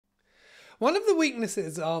One of the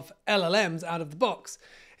weaknesses of LLMs out of the box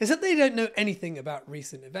is that they don't know anything about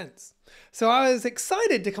recent events. So I was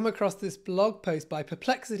excited to come across this blog post by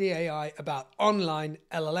Perplexity AI about online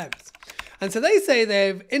LLMs. And so they say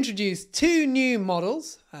they've introduced two new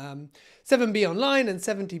models, 7B Online and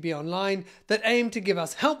 70B Online, that aim to give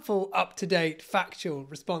us helpful, up-to-date, factual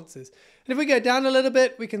responses. And if we go down a little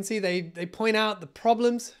bit, we can see they point out the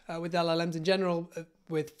problems with LLMs in general,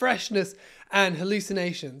 with freshness and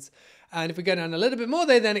hallucinations. And if we go down a little bit more,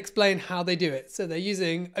 they then explain how they do it. So they're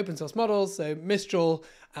using open source models, so Mistral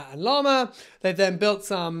and Llama. They've then built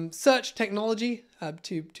some search technology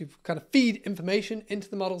to kind of feed information into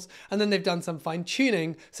the models. And then they've done some fine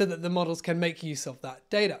tuning so that the models can make use of that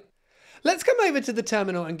data. Let's come over to the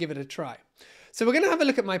terminal and give it a try. So we're going to have a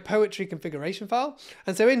look at my poetry configuration file.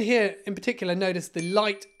 And so in here, in particular, notice the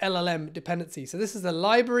light LLM dependency. So this is a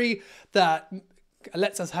library that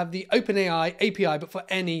lets us have the OpenAI API, but for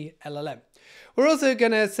any LLM. We're also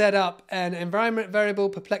going to set up an environment variable,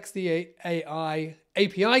 Perplexity AI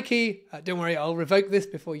API key. Don't worry, I'll revoke this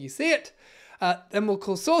before you see it. Then we'll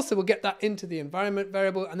call source, so we'll get that into the environment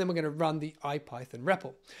variable, and then we're going to run the IPython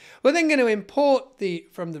REPL. We're then going to import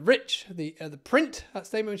from the rich, the print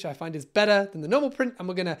statement, which I find is better than the normal print, and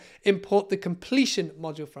we're going to import the completion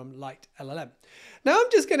module from light LLM. Now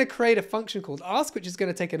I'm just going to create a function called ask, which is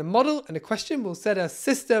going to take in a model and a question. We'll set a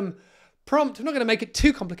system prompt. I'm not going to make it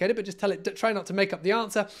too complicated, but just tell it, try not to make up the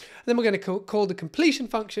answer. And then we're going to call the completion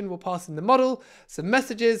function. We'll pass in the model, some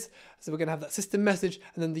messages. So we're going to have that system message,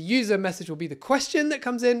 and then the user message will be the question that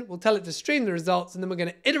comes in. We'll tell it to stream the results, and then we're going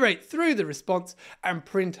to iterate through the response and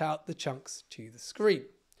print out the chunks to the screen.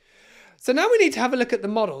 So now we need to have a look at the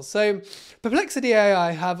models. So Perplexity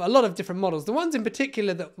AI have a lot of different models. The ones in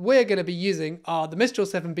particular that we're going to be using are the Mistral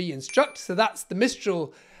 7B Instruct. So that's the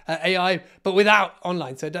Mistral AI, but without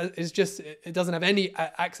online. So it doesn't have any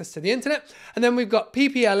access to the internet. And then we've got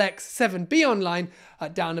PPLX 7B Online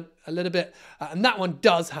down a little bit, and that one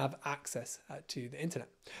does have access to the internet.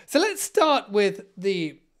 So let's start with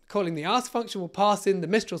calling the ask function. We'll pass in the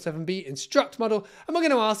Mistral 7B Instruct model, and we're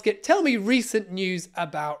going to ask it, tell me recent news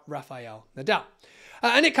about Rafael Nadal.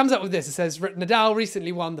 And it comes up with this. It says, Nadal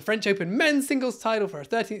recently won the French Open men's singles title for a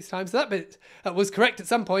 13th time. So that bit was correct at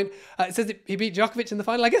some point. It says he beat Djokovic in the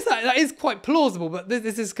final. I guess that is quite plausible, but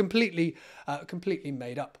this is completely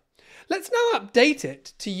made up. Let's now update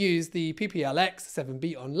it to use the PPLX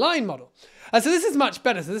 7B Online model. So this is much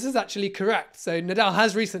better. So this is actually correct. So Nadal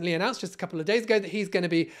has recently announced just a couple of days ago that he's going to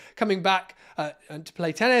be coming back to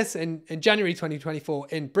play tennis in January 2024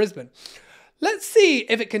 in Brisbane. Let's see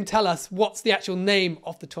if it can tell us what's the actual name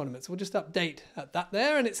of the tournament. So we'll just update that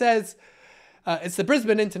there. And it says it's the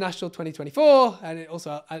Brisbane International 2024. And it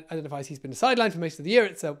also identifies he's been sidelined for most of the year.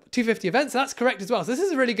 It's a 250 event. So that's correct as well. So this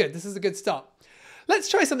is really good. This is a good start. Let's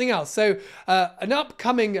try something else. So an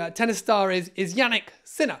upcoming tennis star is Yannick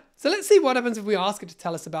Sinner. So let's see what happens if we ask it to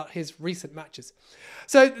tell us about his recent matches.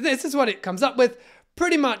 So this is what it comes up with.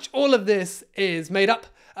 Pretty much all of this is made up.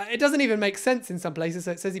 It doesn't even make sense in some places.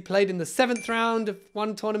 So it says he played in the 7th round of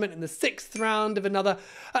one tournament and the 6th round of another.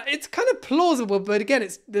 It's kind of plausible, but again,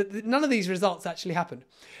 none of these results actually happened.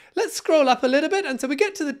 Let's scroll up a little bit, and so we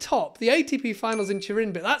get to the top, the ATP Finals in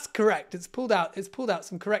Turin bit. That's correct. It's pulled out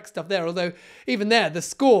some correct stuff there, although even there, the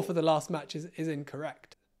score for the last match is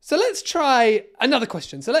incorrect. So let's try another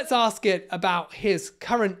question. So let's ask it about his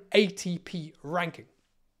current ATP ranking.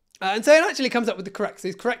 And so it actually comes up with the correct. So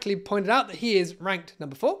he's correctly pointed out that he is ranked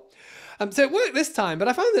number 4. So it worked this time, but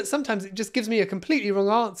I found that sometimes it just gives me a completely wrong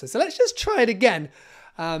answer. So let's just try it again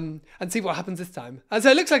and see what happens this time. And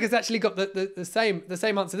so it looks like it's actually got the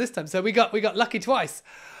same answer this time. So we got lucky twice.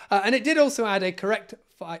 And it did also add a correct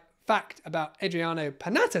fact about Adriano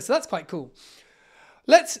Panatta. So that's quite cool.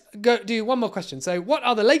 Let's go do one more question. So what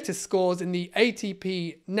are the latest scores in the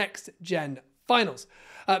ATP Next Gen Finals?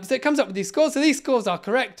 So it comes up with these scores. So these scores are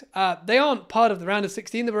correct. They aren't part of the round of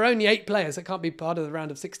 16. There were only 8 players that can't be part of the round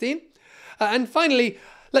of 16. And finally,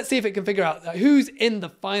 let's see if it can figure out who's in the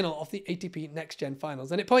final of the ATP Next Gen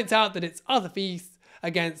Finals. And it points out that it's Arthur Fils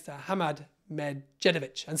against Hamad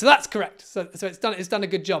Medjedovic. And so that's correct. So it's done a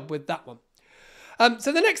good job with that one.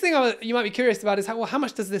 So the next thing you might be curious about is how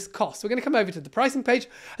much does this cost? We're going to come over to the pricing page.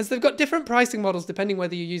 And so they've got different pricing models depending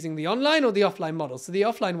whether you're using the online or the offline model. So the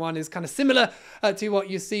offline one is kind of similar to what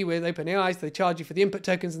you see with OpenAI. So they charge you for the input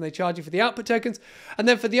tokens and they charge you for the output tokens. And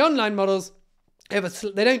then for the online models,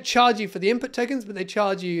 they don't charge you for the input tokens, but they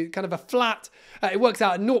charge you kind of a flat. It works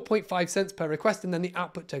out at 0.5 cents per request, and then the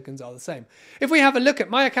output tokens are the same. If we have a look at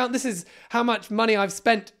my account, this is how much money I've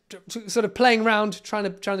spent sort of playing around trying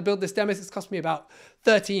to build this demo. It's cost me about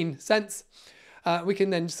 13 cents. We can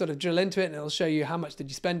then sort of drill into it, and it'll show you how much did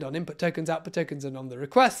you spend on input tokens, output tokens, and on the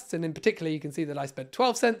requests. And in particular, you can see that I spent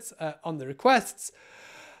 12 cents on the requests.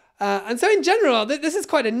 And so in general, this is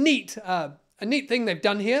quite a neat thing they've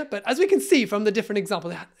done here. But as we can see from the different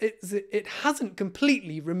examples, it hasn't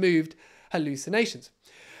completely removed hallucinations.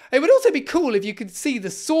 It would also be cool if you could see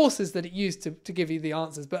the sources that it used to give you the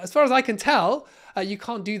answers. But as far as I can tell, you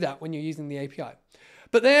can't do that when you're using the API.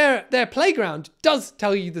 But their playground does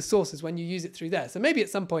tell you the sources when you use it through there. So maybe at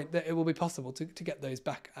some point that it will be possible to get those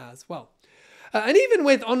back as well. And even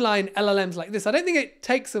with online LLMs like this, I don't think it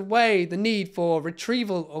takes away the need for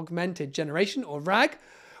retrieval augmented generation, or RAG,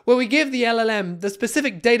 where we give the LLM the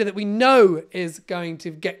specific data that we know is going to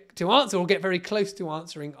get to answer or get very close to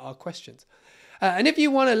answering our questions. And if you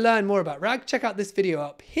want to learn more about RAG, check out this video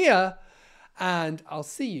up here, and I'll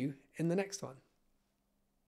see you in the next one.